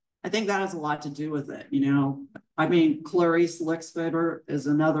 I think that has a lot to do with it, you know. I mean, Clarice Lickspitter is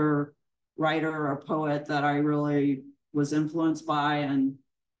another writer or poet that I really was influenced by. And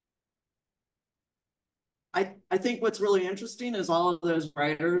I think what's really interesting is all of those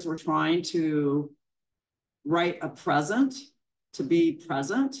writers were trying to write a present to be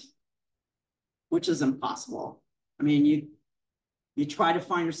present, which is impossible. I mean, you try to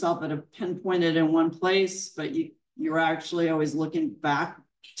find yourself at a pinpointed in one place, but you're actually always looking back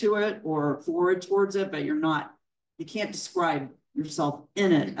to it or forward towards it, but you can't describe yourself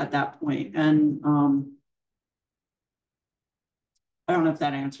in it at that point. And I don't know if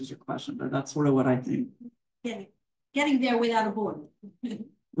that answers your question, but that's sort of what I think. Getting there without a border.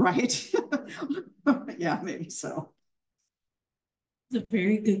 Right? Yeah, maybe so. It's a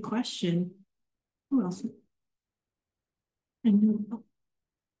very good question. Who else? I know.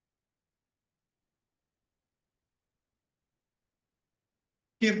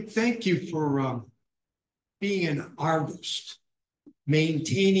 Kim, thank you for being an artist,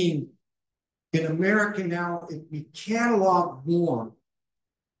 maintaining in America now. If we catalog more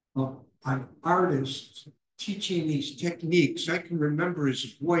on artists teaching these techniques, I can remember as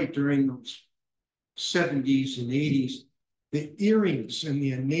a boy during those 70s and 80s, the earrings and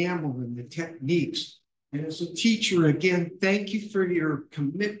the enamel and the techniques. And as a teacher, again, thank you for your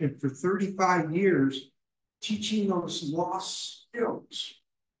commitment for 35 years teaching those lost skills.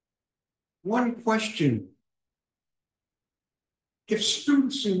 One question: if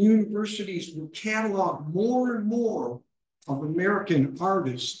students in universities will catalog more and more of American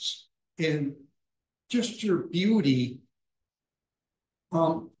artists and just your beauty,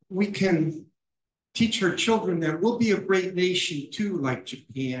 we can teach our children that we'll be a great nation too, like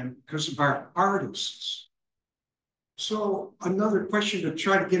Japan, because of our artists. So another question to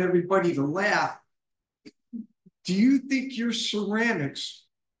try to get everybody to laugh. Do you think your ceramics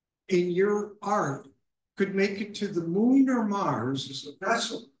in your art could make it to the moon or Mars as a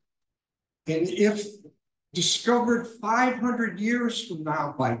vessel? And if discovered 500 years from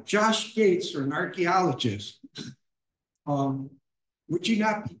now by Josh Gates or an archaeologist, would you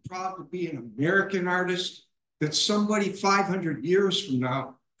not be proud to be an American artist that somebody 500 years from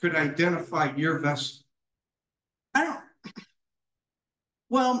now could identify your vessel?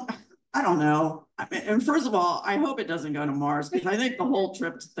 Well, I don't know. I mean, and first of all, I hope it doesn't go to Mars, because I think the whole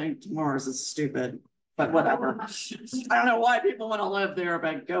trip to Mars is stupid, but whatever. I don't know why people want to live there,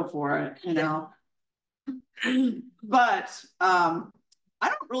 but go for it, you know. But I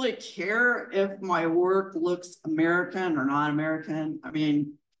don't really care if my work looks American or not American. I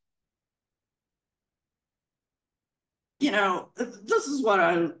mean, you know, this is what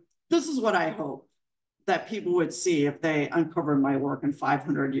I hope that people would see if they uncovered my work in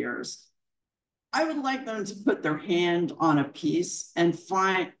 500 years. I would like them to put their hand on a piece and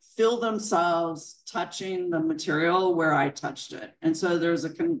feel themselves touching the material where I touched it. And so there's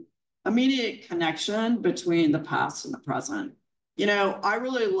an immediate connection between the past and the present. You know, I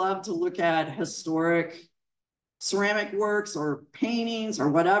really love to look at historic ceramic works or paintings or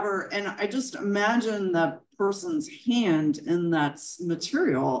whatever, and I just imagine the person's hand in that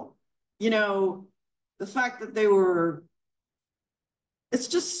material. You know, the fact that it's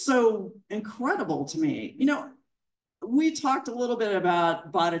just so incredible to me. You know, we talked a little bit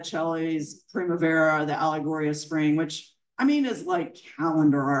about Botticelli's Primavera, the Allegory of Spring, which I mean is like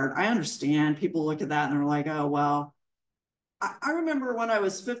calendar art. I understand people look at that and they're like, oh, well. I remember when I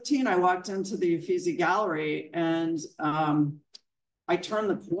was 15, I walked into the Uffizi Gallery and I turned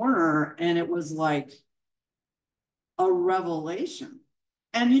the corner and it was like a revelation.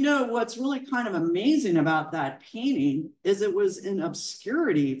 And you know, what's really kind of amazing about that painting is it was in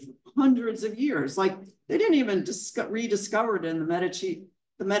obscurity for hundreds of years. Like they didn't even rediscover it in the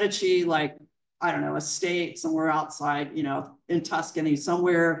Medici, like, I don't know, estate somewhere outside, you know, in Tuscany,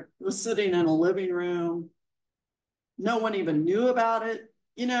 somewhere. It was sitting in a living room. No one even knew about it,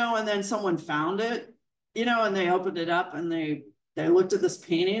 you know, and then someone found it, you know, and they opened it up and they looked at this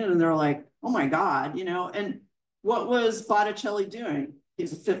painting and they're like, oh my God, you know, and what was Botticelli doing?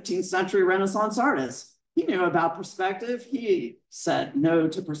 He's a 15th century Renaissance artist. He knew about perspective. He said no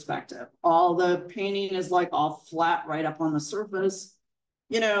to perspective. All the painting is like all flat right up on the surface.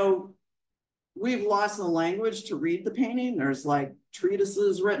 You know, we've lost the language to read the painting. There's like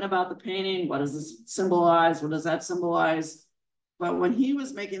treatises written about the painting. What does this symbolize? What does that symbolize? But when he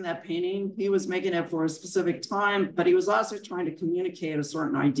was making that painting, he was making it for a specific time, but he was also trying to communicate a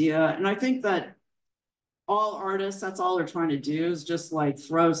certain idea. And I think that all artists, that's all they're trying to do is just like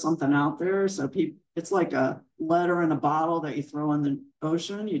throw something out there. So people, it's like a letter in a bottle that you throw in the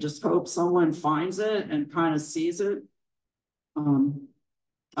ocean. You just hope someone finds it and kind of sees it. I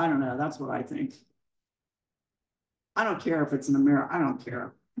don't know. That's what I think. I don't care if it's in a mirror. I don't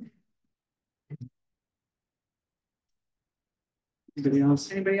care. Anybody else?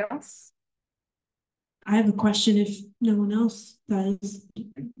 Anybody else? I have a question if no one else does.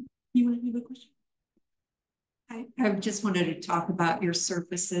 You want to have a question? I just wanted to talk about your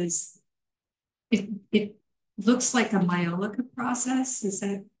surfaces. It looks like a myolica process. Is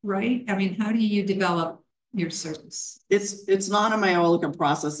that right? I mean, how do you develop your surface? It's not a myolica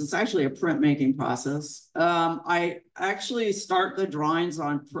process. It's actually a printmaking process. I actually start the drawings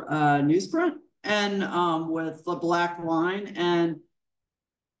on newsprint and with the black line and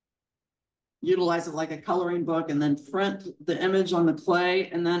utilize it like a coloring book and then print the image on the clay.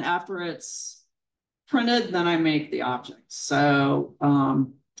 And then after it's printed, then I make the object. So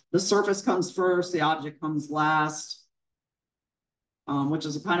the surface comes first, the object comes last, which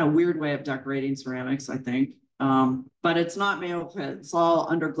is a kind of weird way of decorating ceramics, I think. But it's not myolica. It's all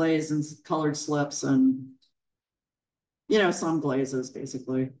underglaze and colored slips and, you know, some glazes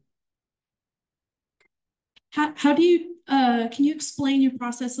basically. How do you, can you explain your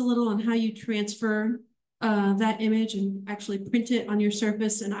process a little on how you transfer that image and actually print it on your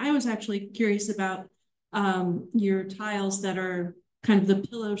surface? And I was actually curious about your tiles that are kind of the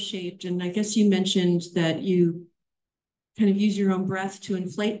pillow shaped. And I guess you mentioned that you kind of use your own breath to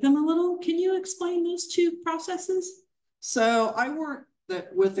inflate them a little. Can you explain those two processes? So I work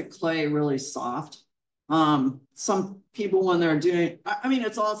with the clay really soft. Some people when they're doing, I mean,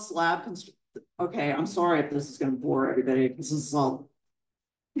 it's all slab construction. Okay, I'm sorry if this is going to bore everybody because this is all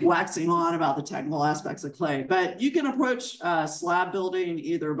waxing on about the technical aspects of clay, but you can approach slab building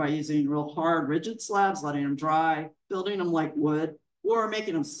either by using real hard, rigid slabs, letting them dry, building them like wood, or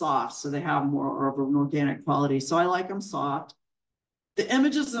making them soft so they have more of an organic quality. So I like them soft. The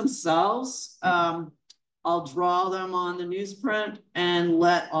images themselves, I'll draw them on the newsprint and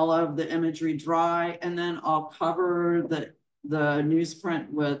let all of the imagery dry, and then I'll cover the newsprint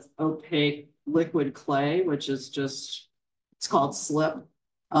with opaque liquid clay, which is just, it's called slip.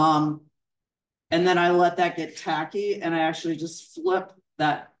 And then I let that get tacky and I actually just flip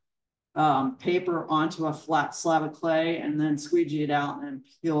that paper onto a flat slab of clay and then squeegee it out and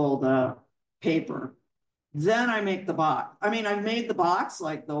peel the paper. Then I make the box. I mean, I made the box,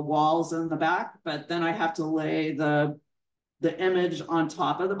 like the walls in the back, but then I have to lay the image on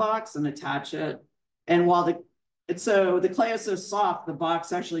top of the box and attach it. And while so the clay is so soft, the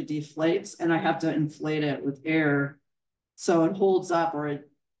box actually deflates and I have to inflate it with air so it holds up or it,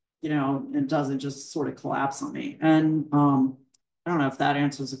 you know, it doesn't just sort of collapse on me. And I don't know if that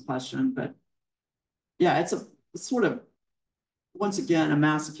answers the question, but yeah, it's sort of, once again, a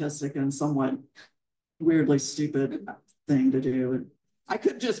masochistic and somewhat weirdly stupid thing to do. I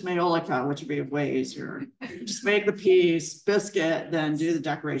could just myolica, which would be way easier. Just make the piece, biscuit, then do the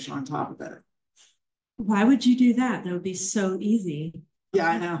decoration on top of it. Why would you do that? That would be so easy. Yeah,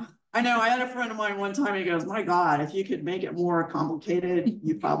 I know. I had a friend of mine one time, he goes, my God, if you could make it more complicated,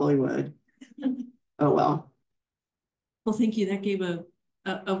 you probably would. Oh, well. Well, thank you. That gave a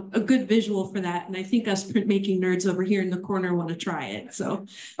good visual for that. And I think us printmaking nerds over here in the corner want to try it. So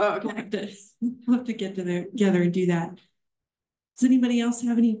Okay. we'll have to get together and do that. Does anybody else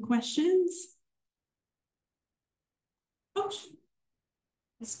have any questions? Oh,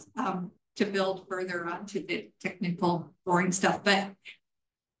 To build further onto the technical boring stuff, but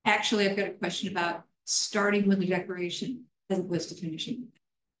actually I've got a question about starting with the decoration as opposed to finishing.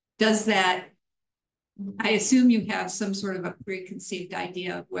 Does that, I assume you have some sort of a preconceived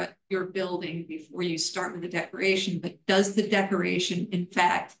idea of what you're building before you start with the decoration, but does the decoration in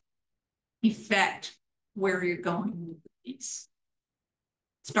fact affect where you're going with the piece?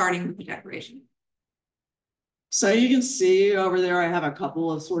 Starting with the decoration. So you can see over there, I have a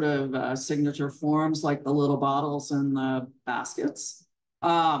couple of sort of signature forms like the little bottles and the baskets.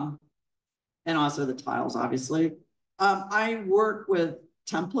 And also the tiles, obviously. I work with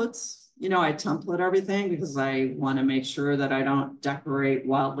templates you know, I template everything because I want to make sure that I don't decorate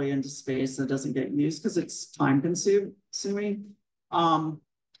wildly into space that doesn't get used because it's time consuming. One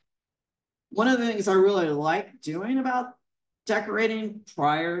of the things I really like doing about decorating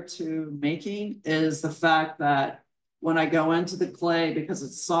prior to making is the fact that when I go into the clay, because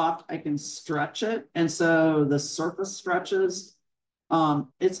it's soft, I can stretch it. And so the surface stretches.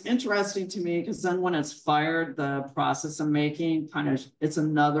 It's interesting to me because then when it's fired, the process of making it's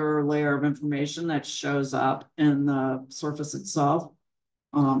another layer of information that shows up in the surface itself.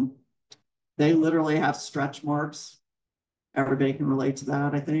 They literally have stretch marks. Everybody can relate to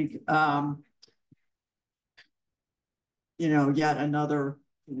that, I think. You know, yet another,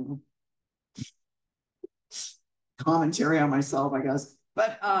 you know, commentary on myself, I guess.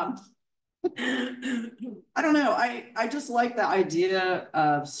 But I don't know. I just like the idea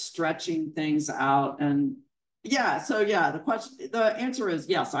of stretching things out. And yeah, so yeah, the answer is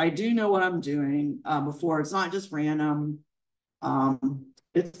yes, I do know what I'm doing before. It's not just random.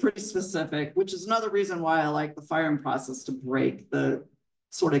 It's pretty specific, which is another reason why I like the firing process, to break the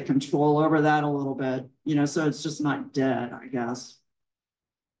sort of control over that a little bit, you know, so it's just not dead, I guess.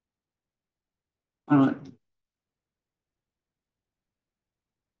 I don't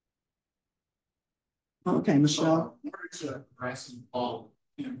know. Okay, Michelle. It's a grassy ball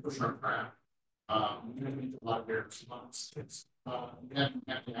and push our craft. We have made a lot of errors months. It's we have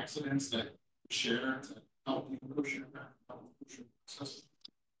the accidents that share to help you push your craft, help push your process.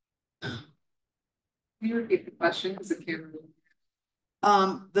 Can you repeat the question? Because it can't really.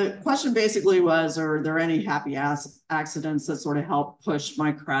 The question basically was, are there any happy accidents that sort of help push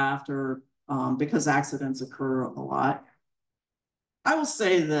my craft, or because accidents occur a lot? I will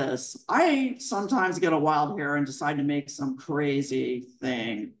say this, I sometimes get a wild hair and decide to make some crazy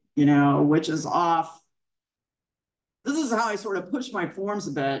thing, you know, which is off. This is how I sort of push my forms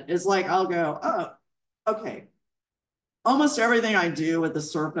a bit. Is like, I'll go, oh, okay. Almost everything I do with the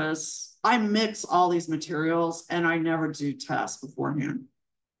surface, I mix all these materials and I never do tests beforehand.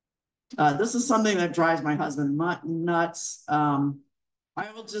 This is something that drives my husband nuts. I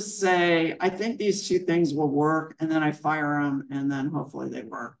will just say, I think these two things will work, and then I fire them, and then hopefully they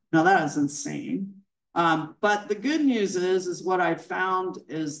work. Now that is insane. But the good news is what I've found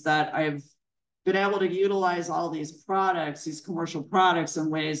is that I've been able to utilize all these products, these commercial products, in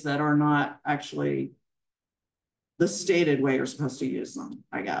ways that are not actually the stated way you're supposed to use them,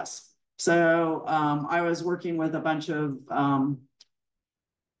 I guess. So I was working with a bunch of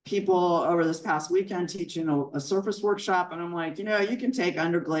people over this past weekend teaching a surface workshop, and I'm like, you know, you can take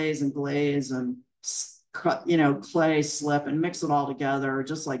underglaze and glaze and cut, you know, clay slip and mix it all together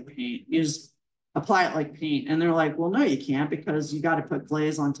just like paint. You just apply it like paint. And they're like, well, no, you can't, because you got to put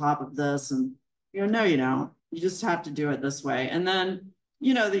glaze on top of this. And you know, no, you don't. You just have to do it this way. And then,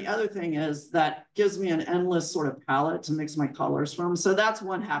 you know, the other thing is that gives me an endless sort of palette to mix my colors from. So that's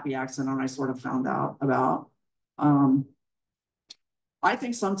one happy accident I sort of found out about. I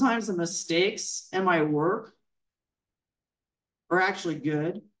think sometimes the mistakes in my work are actually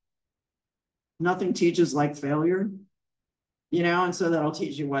good. Nothing teaches like failure, you know, and so that'll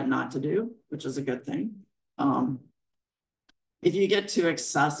teach you what not to do, which is a good thing. If you get too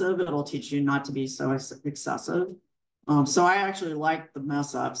excessive, it'll teach you not to be so excessive. So I actually like the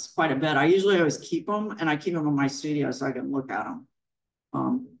mess ups quite a bit. I usually always keep them, and I keep them in my studio so I can look at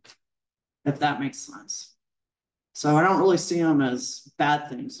them, if that makes sense. So I don't really see them as bad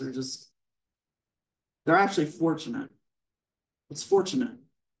things. They're actually fortunate. It's fortunate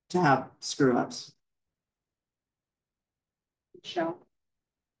to have screw ups. Michelle.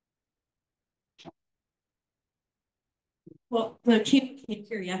 Well, the can't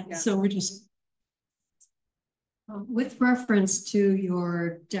hear you, Yeah. so we're just. With reference to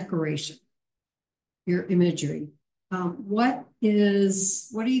your decoration, your imagery, what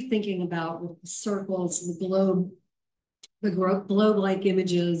are you thinking about with the circles, the globe-like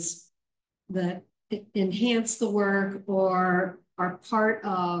images that enhance the work or are part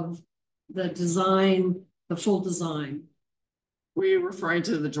of the design, the full design? Were you referring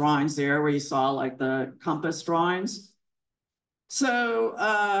to the drawings there where you saw like the compass drawings? So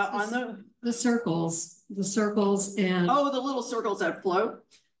on the circles and the little circles that float.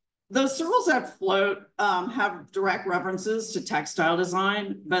 Those circles that float have direct references to textile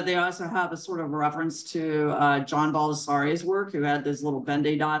design, but they also have a sort of reference to John Baldessari's work, who had those little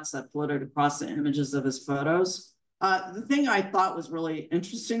bendy dots that floated across the images of his photos. The thing I thought was really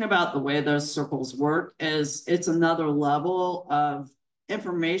interesting about the way those circles work is it's another level of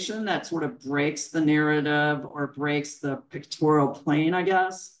information that sort of breaks the narrative or breaks the pictorial plane, I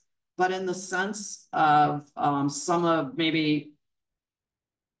guess. But in the sense of some of maybe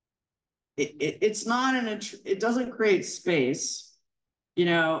it's not it doesn't create space, you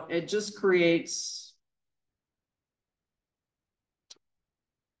know, it just creates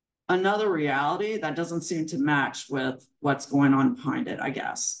another reality that doesn't seem to match with what's going on behind it, I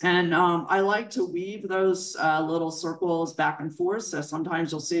guess. And I like to weave those little circles back and forth. So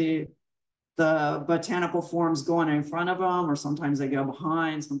sometimes you'll see the botanical forms going in front of them, or sometimes they go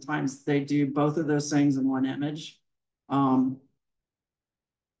behind. Sometimes they do both of those things in one image. I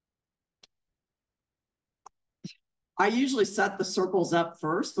usually set the circles up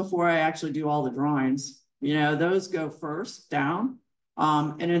first before I actually do all the drawings. You know, those go first down.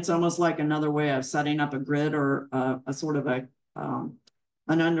 And it's almost like another way of setting up a grid or a sort of an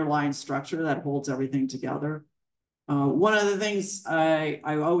underlying structure that holds everything together. One of the things I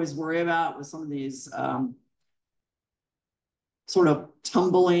always worry about with some of these sort of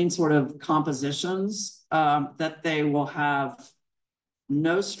tumbling sort of compositions, that they will have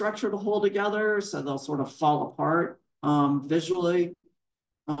no structure to hold together, so they'll sort of fall apart visually.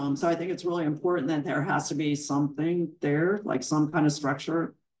 So I think it's really important that there has to be something there, like some kind of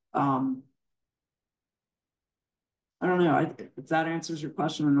structure. I don't know if that answers your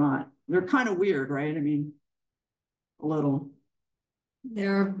question or not. They're kind of weird, right? I mean, a little.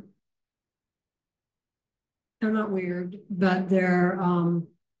 They're not weird, but they're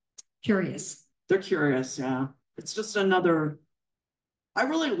curious. They're curious, yeah. It's just another. I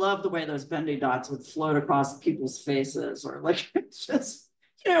really love the way those bendy dots would float across people's faces, or like it's just,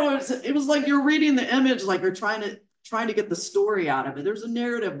 you know, it was like you're reading the image, like you're trying to get the story out of it. There's a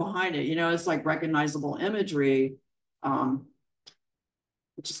narrative behind it, you know, it's like recognizable imagery,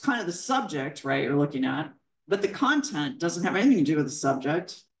 which is kind of the subject, right, you're looking at, but the content doesn't have anything to do with the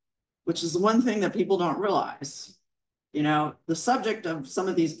subject, which is the one thing that people don't realize. You know, the subject of some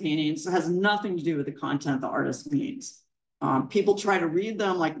of these paintings has nothing to do with the content the artist means. People try to read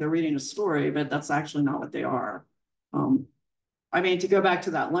them like they're reading a story, but that's actually not what they are. I mean, to go back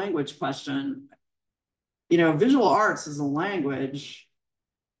to that language question, you know, visual arts is a language,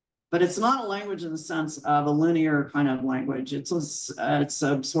 but it's not a language in the sense of a linear kind of language. It's a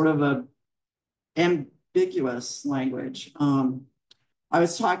sort of a ambiguous language. I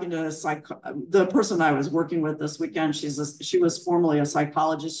was talking to the person I was working with this weekend. She was formerly a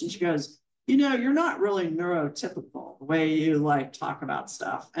psychologist, and she goes, you know, you're not really neurotypical the way you like talk about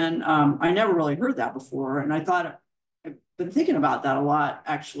stuff. And I never really heard that before. And I thought, I've been thinking about that a lot,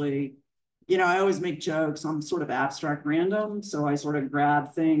 actually. You know, I always make jokes. I'm sort of abstract random. So I sort of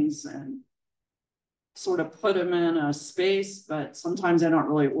grab things and sort of put them in a space, but sometimes I don't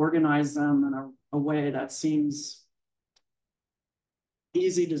really organize them in a way that seems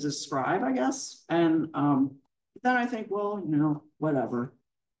easy to describe, I guess. And then I think, well, you know, whatever.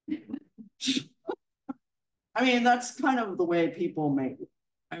 I mean, that's kind of the way people make it.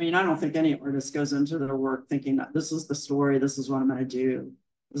 I mean, I don't think any artist goes into their work thinking that this is the story, this is what I'm going to do,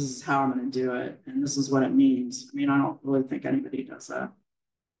 this is how I'm going to do it, and this is what it means. I mean, I don't really think anybody does that.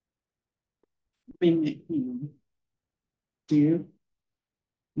 I mean, you know, do you?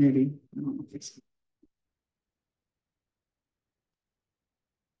 Maybe. I don't know if it's...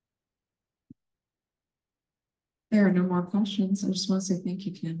 There are no more questions. I just want to say thank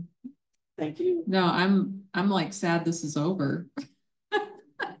you, Kim. Thank you. No, I'm like sad this is over.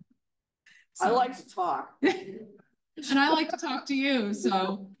 I like to talk. And I like to talk to you.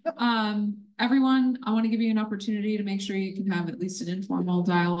 So everyone, I want to give you an opportunity to make sure you can have at least an informal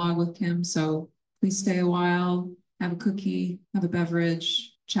dialogue with Kim. So please stay a while, have a cookie, have a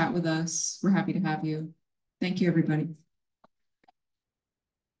beverage, chat with us. We're happy to have you. Thank you, everybody.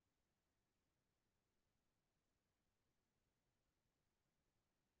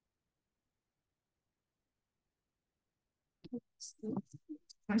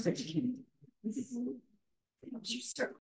 I was like, you start